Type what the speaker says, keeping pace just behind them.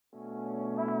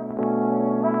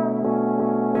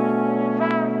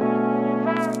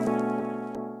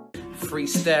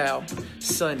Freestyle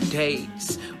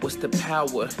Sundays. What's the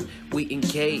power? We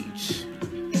engage.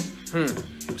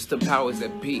 What's the powers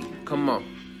that be? Come on.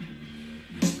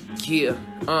 Yeah,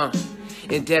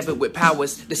 Endeavored with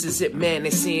powers, this is it, man. They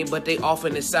seem, but they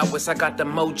often is ours. I got the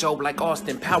mojo like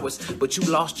Austin Powers, but you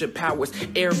lost your powers.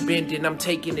 Airbending, I'm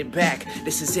taking it back.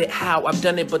 This is it, how I've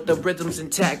done it, but the rhythm's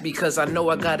intact because I know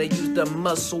I gotta use the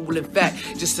muscle. In fact,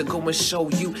 just to go and show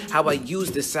you how I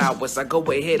use this hours. I go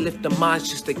ahead, lift the minds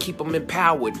just to keep them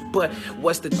empowered. But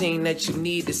what's the thing that you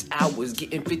need is hours?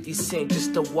 Getting 50 cents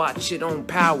just to watch it on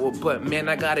power. But man,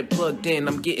 I got it plugged in.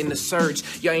 I'm getting the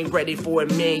surge. Y'all ain't ready for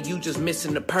it, man. You just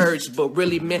missing the purge. But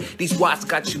really, man, these watts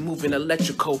got you moving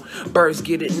electrical. Birds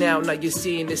get it now you're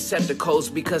seeing receptacles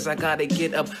because I gotta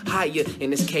get up higher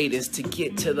in this cadence to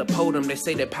get to the podium. They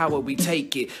say that power, we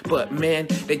take it, but man,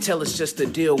 they tell us just to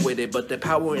deal with it. But the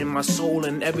power in my soul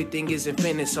and everything is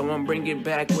infinite, so I'm bringing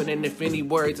back with an infinity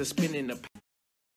words of spinning the